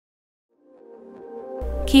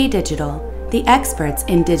KeyDigital, the experts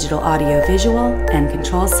in digital audio visual and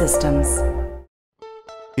control systems.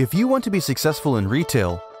 If you want to be successful in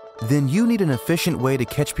retail, then you need an efficient way to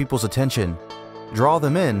catch people's attention, draw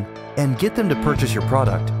them in, and get them to purchase your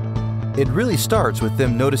product. It really starts with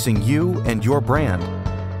them noticing you and your brand.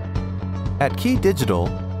 At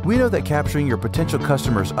KeyDigital, we know that capturing your potential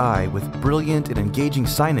customer's eye with brilliant and engaging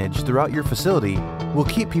signage throughout your facility will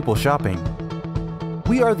keep people shopping.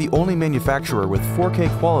 We are the only manufacturer with 4K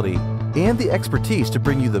quality and the expertise to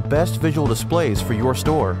bring you the best visual displays for your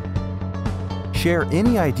store. Share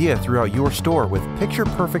any idea throughout your store with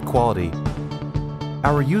picture-perfect quality.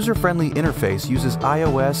 Our user-friendly interface uses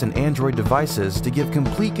iOS and Android devices to give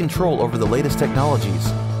complete control over the latest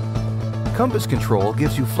technologies. Compass Control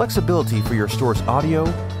gives you flexibility for your store's audio,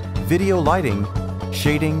 video lighting,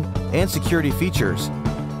 shading, and security features,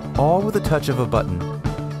 all with a touch of a button.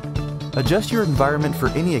 Adjust your environment for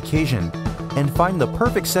any occasion and find the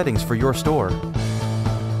perfect settings for your store.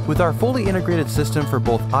 With our fully integrated system for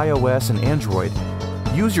both iOS and Android,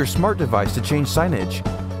 use your smart device to change signage.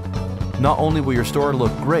 Not only will your store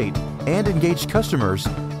look great and engage customers,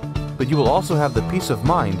 but you will also have the peace of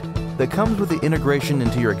mind that comes with the integration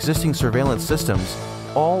into your existing surveillance systems,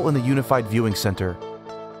 all in a unified viewing center.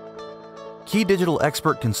 KeyDigital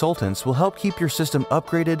expert consultants will help keep your system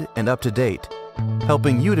upgraded and up to date,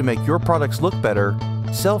 helping you to make your products look better,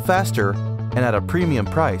 sell faster, and at a premium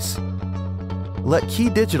price. Let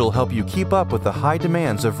KeyDigital help you keep up with the high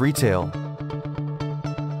demands of retail.